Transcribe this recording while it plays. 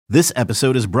This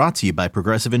episode is brought to you by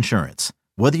Progressive Insurance.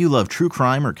 Whether you love true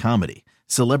crime or comedy,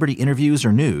 celebrity interviews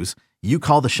or news, you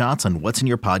call the shots on what's in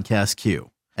your podcast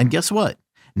queue. And guess what?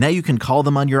 Now you can call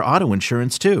them on your auto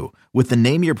insurance too with the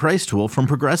Name Your Price tool from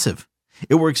Progressive.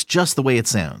 It works just the way it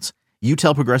sounds. You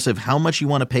tell Progressive how much you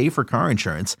want to pay for car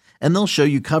insurance, and they'll show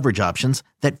you coverage options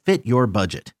that fit your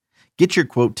budget. Get your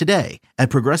quote today at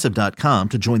Progressive.com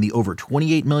to join the over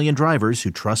 28 million drivers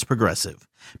who trust Progressive.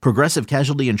 Progressive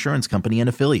Casualty Insurance Company and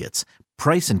Affiliates.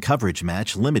 Price and coverage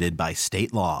match limited by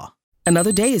state law.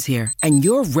 Another day is here, and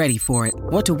you're ready for it.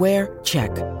 What to wear?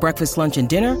 Check. Breakfast, lunch, and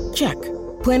dinner? Check.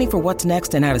 Planning for what's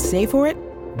next and how to save for it?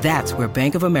 That's where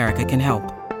Bank of America can help.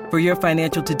 For your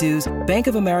financial to-dos, Bank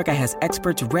of America has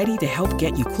experts ready to help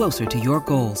get you closer to your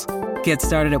goals. Get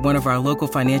started at one of our local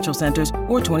financial centers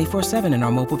or 24/7 in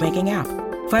our mobile banking app.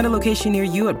 Find a location near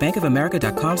you at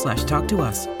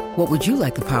bankofamerica.com/talktous. What would you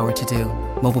like the power to do?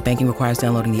 Mobile banking requires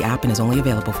downloading the app and is only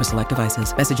available for select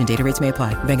devices. Message and data rates may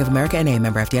apply. Bank of America N.A.,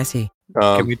 member FDIC.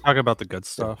 Can we talk about the good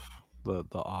stuff? The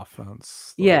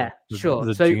offense. Sure.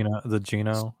 The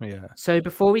Geno. Yeah. So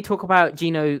before we talk about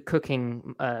Geno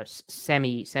cooking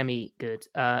semi good,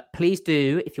 please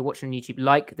do, if you're watching on YouTube,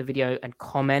 like the video and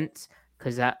comment,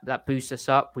 because that boosts us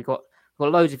up. We've got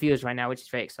loads of viewers right now, which is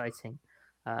very exciting.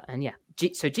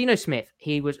 So Geno Smith,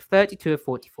 he was 32 of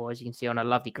 44, as you can see on a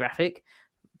lovely graphic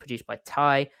produced by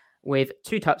Ty, with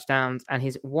 2 touchdowns, and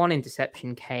his 1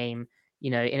 interception came,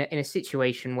 in a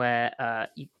situation where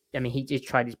he just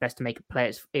tried his best to make a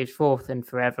play. It was 4th and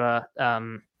forever.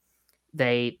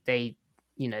 They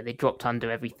dropped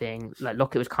under everything. Like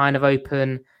Lockett was kind of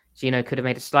open. Geno could have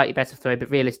made a slightly better throw,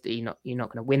 but realistically, you're not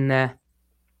going to win there.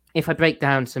 If I break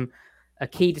down a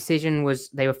key decision was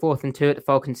they were 4th and 2 at the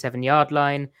Falcons 7-yard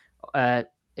line. It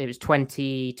was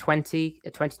 2020,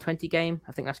 a 2020 game.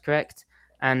 I think that's correct.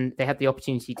 And they had the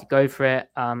opportunity to go for it.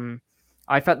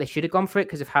 I felt they should have gone for it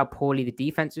because of how poorly the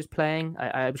defense was playing.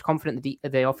 I was confident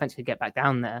the offense could get back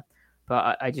down there,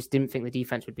 but I just didn't think the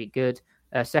defense would be good.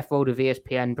 Seth Rold of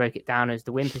ESPN broke it down as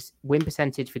the win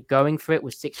percentage for going for it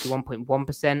was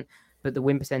 61.1%, but the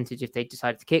win percentage if they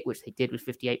decided to kick, which they did, was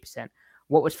 58%.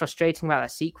 What was frustrating about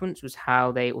that sequence was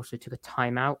how they also took a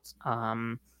timeout.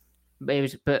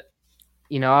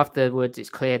 Afterwards, it's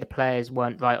clear the players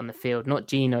weren't right on the field. Not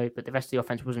Geno, but the rest of the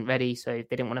offense wasn't ready, so they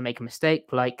didn't want to make a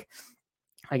mistake. Like,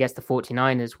 I guess the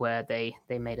 49ers, where they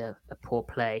made a poor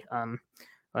play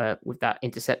with that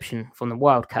interception from the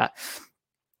Wildcat.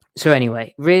 So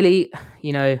anyway, really,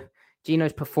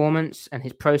 Geno's performance and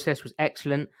his process was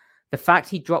excellent. The fact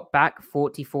he dropped back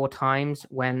 44 times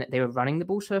when they were running the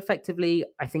ball so effectively,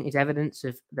 I think is evidence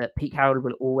of that Pete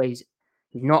Carroll he's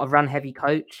not a run-heavy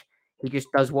coach. He just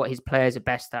does what his players are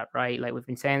best at, right? Like we've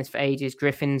been saying this for ages.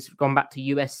 Griffin's gone back to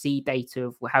USC data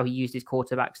of how he used his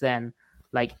quarterbacks then.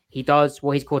 Like he does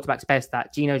what his quarterback's best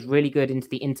at. Geno's really good into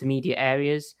the intermediate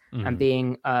areas and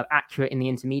being accurate in the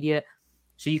intermediate.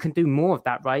 So you can do more of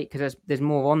that, right? Because there's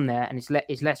more on there, and it's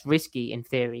less risky in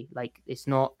theory. Like it's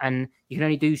not, and you can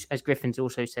only do, as Griffin's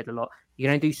also said a lot, you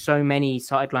can only do so many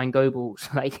sideline go balls.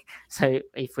 Like so,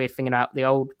 if we're thinking about the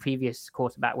old previous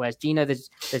quarterback, whereas Geno,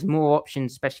 there's more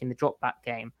options, especially in the drop back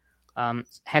game.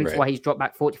 Hence why he's dropped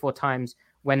back 44 times.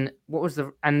 And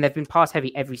they've been pass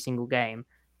heavy every single game.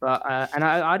 But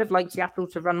I'd have liked Seattle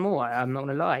to run more. I'm not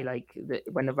gonna lie. Like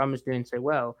when the run was doing so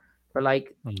well. But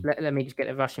let me just get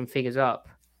the rushing figures up.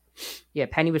 Yeah,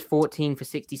 Penny was 14 for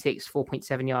 66,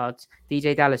 4.7 yards.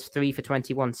 DJ Dallas 3 for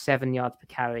 21, 7 yards per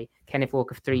carry. Kenneth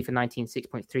Walker 3 for 19,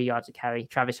 6.3 yards a carry.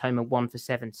 Travis Homer 1 for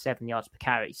 7 yards per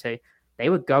carry. So they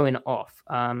were going off.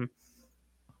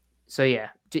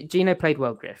 Geno played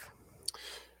well, Griff.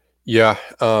 Yeah,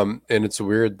 and it's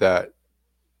weird that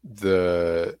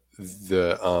their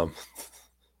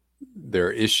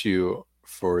issue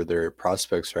for their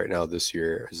prospects right now this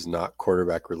year is not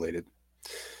quarterback related.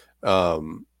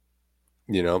 So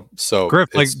Griff,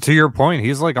 to your point,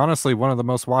 he's honestly one of the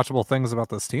most watchable things about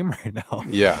this team right now.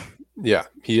 Yeah,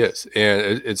 he is.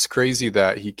 And it's crazy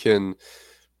that he can,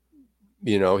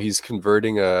 he's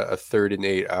converting a 3rd and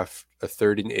 8 after a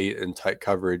 3rd and 8 in tight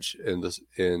coverage is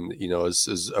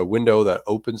a window that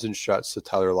opens and shuts to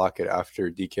Tyler Lockett after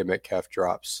DK Metcalf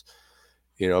drops.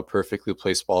 Perfectly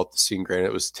placed ball at the seam. Granted,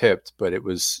 it was tipped, but it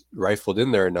was rifled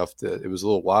in there enough that it was a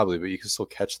little wobbly, but you can still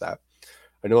catch that.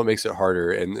 I know it makes it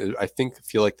harder, and I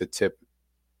feel like the tip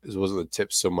wasn't the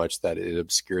tip so much that it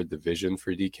obscured the vision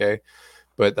for DK,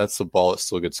 but that's the ball that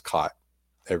still gets caught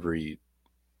every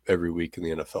week in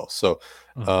the NFL. So,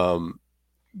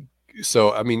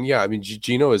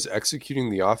 Geno is executing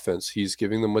the offense. He's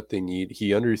giving them what they need. He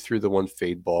underthrew the one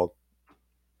fade ball,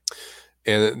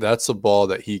 and that's a ball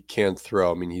that he can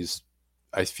throw. I mean, he's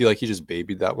I feel like he just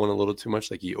babied that one a little too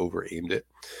much, like he over aimed it.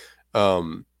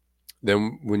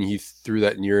 Then when he threw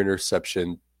that near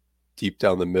interception deep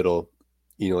down the middle,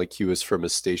 like he was from a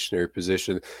stationary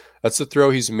position, that's the throw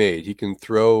he's made. He can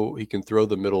throw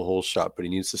the middle hole shot, but he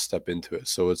needs to step into it.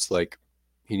 So it's like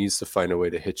he needs to find a way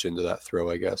to hitch into that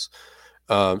throw, I guess.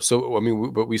 So I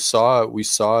mean, but we saw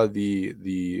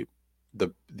the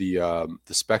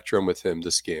spectrum with him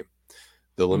this game,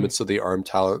 the limits of the arm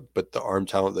talent, but the arm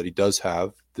talent that he does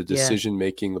have, the decision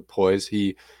making, the poise.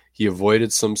 He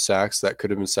avoided some sacks that could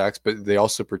have been sacks, but they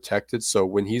also protected. So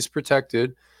when he's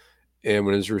protected and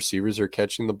when his receivers are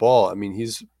catching the ball, I mean,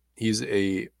 he's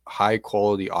a high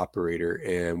quality operator,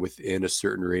 and within a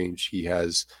certain range,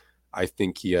 I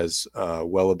think he has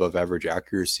well above average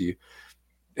accuracy,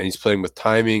 and he's playing with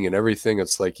timing and everything.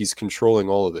 It's like he's controlling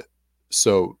all of it.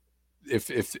 So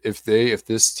if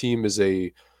this team is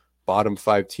a bottom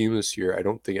 5 team this year, I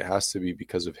don't think it has to be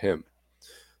because of him.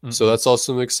 Mm-hmm. So that's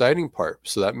also an exciting part.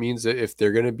 So that means that if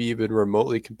they're going to be even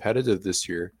remotely competitive this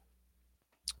year,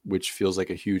 which feels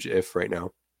like a huge if right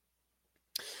now,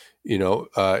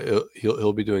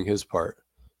 he'll be doing his part.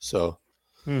 So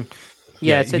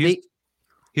yeah, so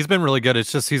he's been really good.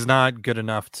 It's just he's not good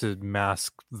enough to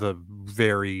mask the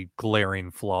very glaring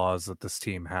flaws that this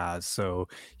team has. So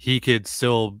he could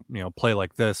still, play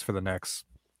like this for the next,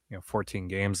 14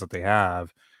 games that they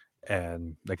have,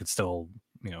 and they could still,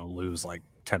 lose like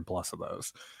 10 plus of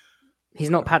those. He's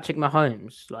not Patrick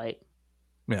Mahomes,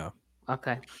 yeah.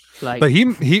 Okay. But he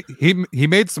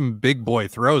made some big boy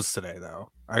throws today,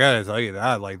 though. I gotta tell you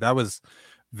that. That was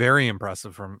very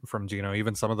impressive from Geno.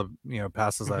 Even some of the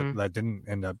passes that didn't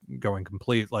end up going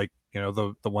complete,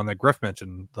 the one that Griff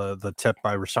mentioned, the tip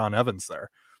by Rashaan Evans there.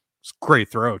 It's a great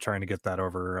throw trying to get that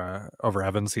over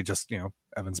Evans. He just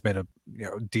Evans made a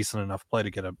decent enough play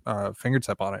to get a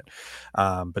fingertip on it.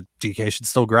 But DK should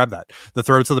still grab that. The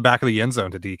throw to the back of the end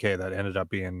zone to DK that ended up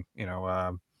being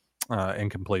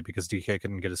incomplete because DK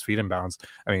couldn't get his feet in bounds.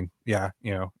 I mean,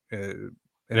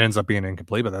 it ends up being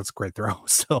incomplete, but that's a great throw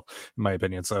still, in my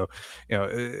opinion. So,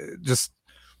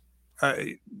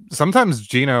 sometimes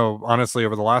Geno, honestly,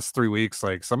 over the last 3 weeks,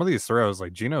 some of these throws,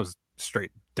 Geno's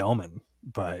straight Delman,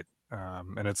 but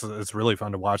and it's really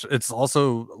fun to watch. It's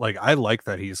also I like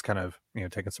that he's kind of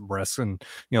taking some risks, and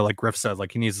like Griff said,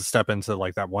 he needs to step into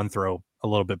that one throw a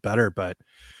little bit better, but.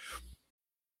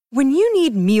 When you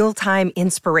need mealtime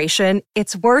inspiration,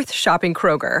 it's worth shopping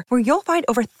Kroger, where you'll find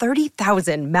over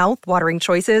 30,000 mouth-watering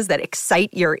choices that excite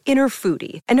your inner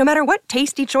foodie. And no matter what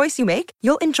tasty choice you make,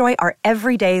 you'll enjoy our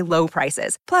everyday low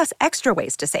prices, plus extra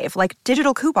ways to save, like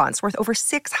digital coupons worth over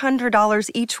 $600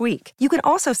 each week. You can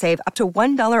also save up to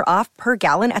 $1 off per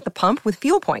gallon at the pump with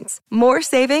fuel points. More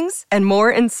savings and more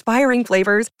inspiring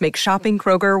flavors make shopping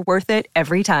Kroger worth it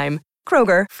every time.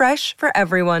 Kroger, fresh for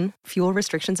everyone. Fuel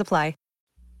restrictions apply.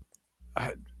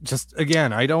 Just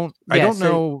again, I don't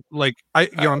know.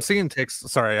 I'm seeing takes.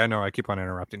 Sorry, I know I keep on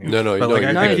interrupting you. No,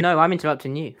 I'm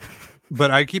interrupting you. But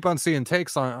I keep on seeing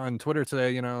takes on Twitter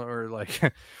today, or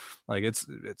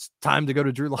it's time to go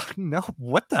to Drew Lock. No,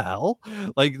 what the hell?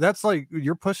 That's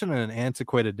you're pushing an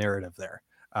antiquated narrative there.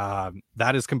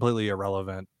 That is completely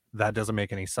irrelevant. That doesn't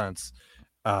make any sense.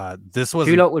 This was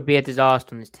Drew Lock would be a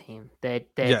disaster on this team. They'd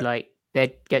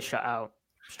get shut out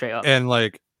straight up. And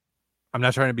I'm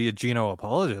not trying to be a Geno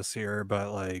apologist here,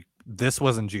 but this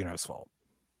wasn't Geno's fault.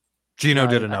 Geno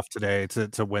did enough today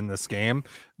to win this game.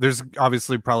 There's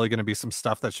obviously probably going to be some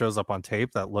stuff that shows up on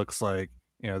tape that looks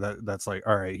that's all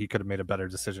right, he could have made a better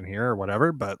decision here or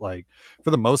whatever. But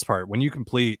for the most part, when you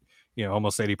complete,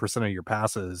 almost 80% of your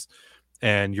passes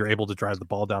and you're able to drive the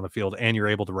ball down the field and you're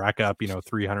able to rack up,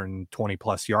 320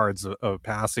 plus yards of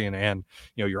passing, and,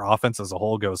 your offense as a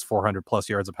whole goes 400 plus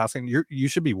yards of passing, you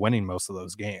should be winning most of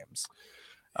those games.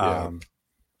 Yeah.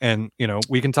 And,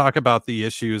 we can talk about the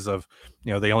issues of,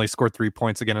 they only scored 3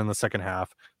 points again in the second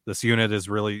half. This unit is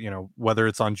really, whether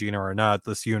it's on Geno or not,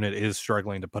 this unit is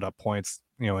struggling to put up points,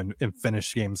 and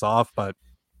finish games off. But,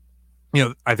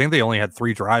 I think they only had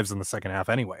 3 drives in the second half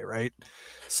anyway, right?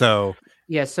 So,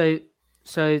 yeah,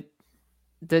 So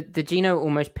the Geno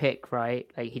almost pick, right?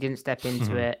 He didn't step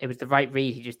into it. It was the right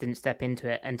read. He just didn't step into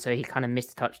it. And so he kind of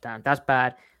missed a touchdown. That's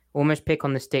bad. Almost pick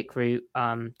on the stick route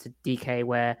to DK,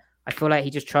 where I feel like he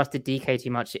just trusted DK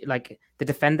too much. The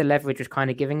defender leverage was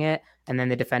kind of giving it, and then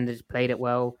the defenders played it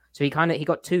well. So he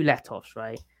got 2 let-offs,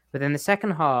 right? But then the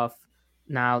second half,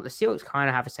 now the Seahawks kind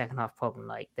of have a second half problem.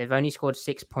 They've only scored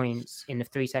 6 points in the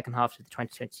 3 second halves of the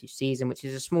 2022 season, which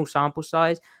is a small sample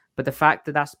size. But the fact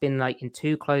that that's been in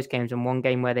 2 close games and 1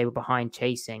 game where they were behind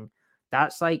chasing,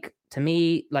 that's to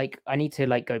me, I need to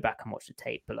go back and watch the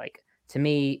tape. But to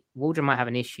me, Waldron might have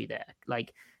an issue there.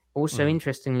 Also,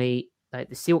 interestingly, like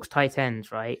the Seahawks tight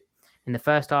ends, right? In the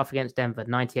first half against Denver,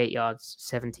 98 yards,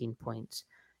 17 points.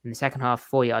 In the second half,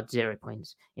 4 yards, 0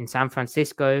 points. In San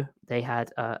Francisco, they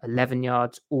had 11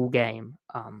 yards all game.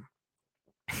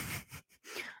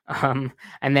 And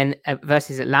then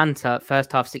versus Atlanta,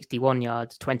 first half 61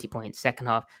 yards, 20 points. Second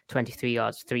half 23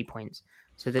 yards, 3 points.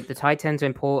 So the tight ends are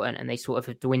important, and they sort of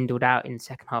have dwindled out in the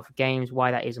second half of games.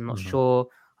 Why that is, I'm not sure.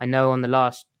 I know on the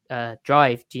last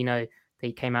drive, Gino,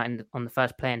 they came out on the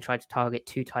first play and tried to target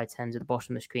 2 tight ends at the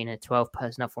bottom of the screen in a 12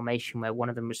 personnel formation where one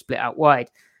of them was split out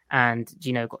wide, and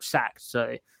Gino got sacked.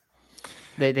 So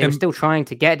they were still trying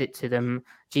to get it to them.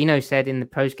 Gino said in the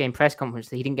post-game press conference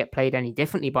that he didn't get played any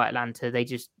differently by Atlanta. They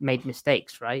just made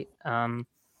mistakes, right?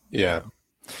 Yeah.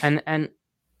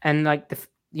 And like the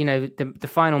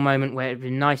final moment where it'd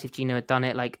been nice if Gino had done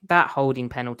it, like that holding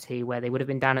penalty where they would have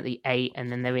been down at the 8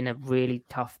 and then they're in a really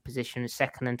tough position,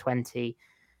 2nd and 20,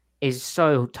 is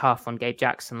so tough on Gabe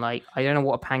Jackson. Like, I don't know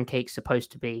what a pancake's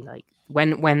supposed to be. Like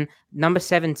when number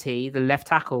 70, the left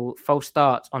tackle, false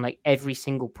starts on like every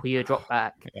single pure drop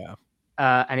back. Yeah.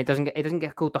 And it doesn't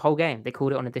get called the whole game. They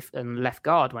called it on a left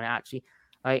guard when it actually,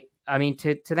 like, I mean,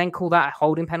 to then call that a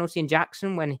holding penalty in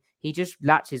Jackson when he just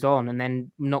latches on and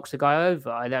then knocks a guy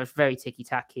over, that was very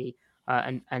ticky-tacky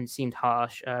and seemed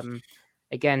harsh.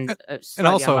 Again, and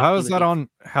also, how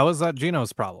is that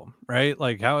Gino's problem, right?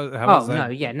 Like, how is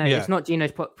that? It's not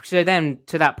Gino's problem. So then,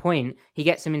 to that point, he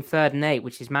gets him in 3rd and 8,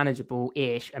 which is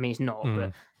manageable-ish. I mean, it's not,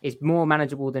 but it's more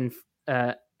manageable than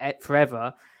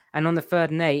forever. And on the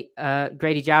 3rd and 8,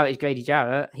 Grady Jarrett is Grady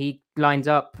Jarrett. He lines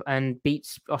up and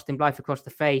beats Austin Blythe across the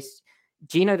face.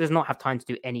 Gino does not have time to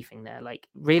do anything there. Like,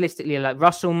 realistically, like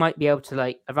Russell might be able to,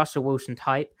 like a Russell Wilson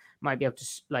type might be able to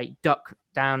like duck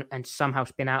down and somehow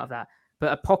spin out of that.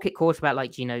 But a pocket quarterback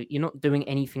like Gino, you're not doing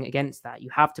anything against that. You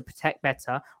have to protect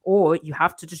better, or you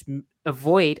have to just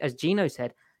avoid, as Gino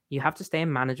said, you have to stay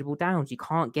in manageable downs. You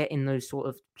can't get in those sort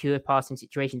of pure passing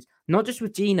situations. Not just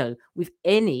with Gino, with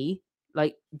any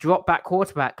like drop back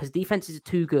quarterback, because defenses are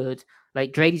too good.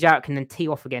 Like Grady Jarrett can then tee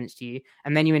off against you,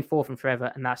 and then you're in 4th and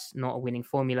forever, and that's not a winning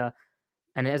formula.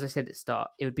 And as I said at the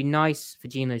start, it would be nice for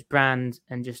Gino's brand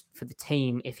and just for the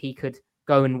team if he could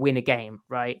go and win a game,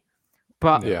 right?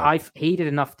 But he did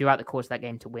enough throughout the course of that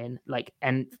game to win. Like,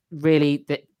 and really,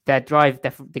 their drive,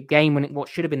 the game when what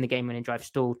should have been the game-winning drive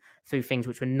stalled through things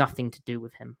which were nothing to do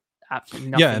with him. Absolutely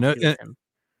nothing to do with him.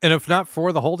 And if not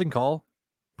for the holding call,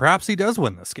 perhaps he does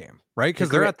win this game, right? Because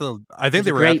they're at the. I think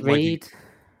they were at like.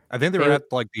 I think they were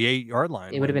at like the 8-yard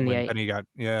line. It would have been the 8. And he got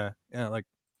like.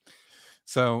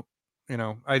 So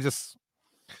I just.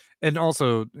 And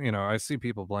also, I see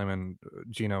people blaming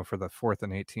Gino for the 4th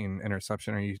and 18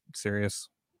 interception. Are you serious?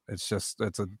 It's a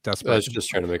desperate. That's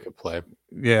just trying to make a play.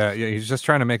 Yeah, he's just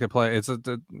trying to make a play. It's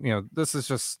this is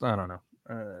just, I don't know.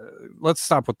 Let's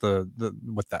stop with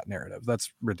with that narrative.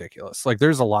 That's ridiculous. Like,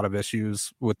 there's a lot of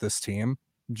issues with this team.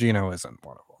 Gino isn't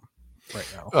one of them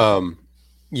right now.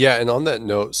 Yeah, and on that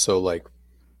note, so like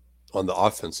on the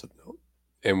offensive note,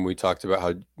 and we talked about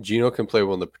how Gino can play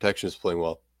well and the protection is playing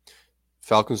well.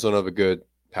 Falcons don't have a good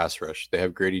pass rush. They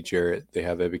have Grady Jarrett. They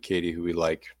have Ebiketie, who we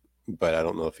like, but I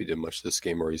don't know if he did much this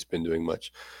game or he's been doing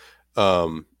much.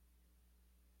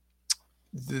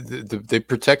 They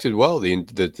protected well.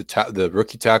 The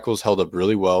rookie tackles held up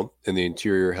really well, and the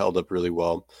interior held up really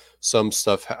well. Some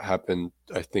stuff happened,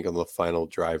 I think, on the final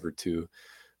drive or two.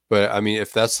 But, I mean,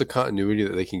 if that's the continuity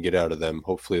that they can get out of them,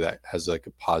 hopefully that has like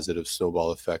a positive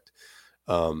snowball effect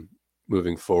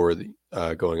moving forward,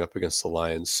 going up against the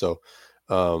Lions. So,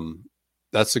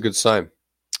 that's a good sign.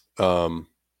 DK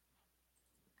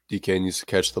needs to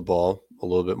catch the ball a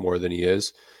little bit more than he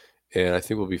is, and I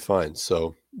think we'll be fine.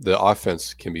 So the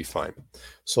offense can be fine,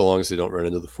 so long as they don't run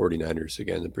into the 49ers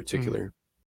again in particular.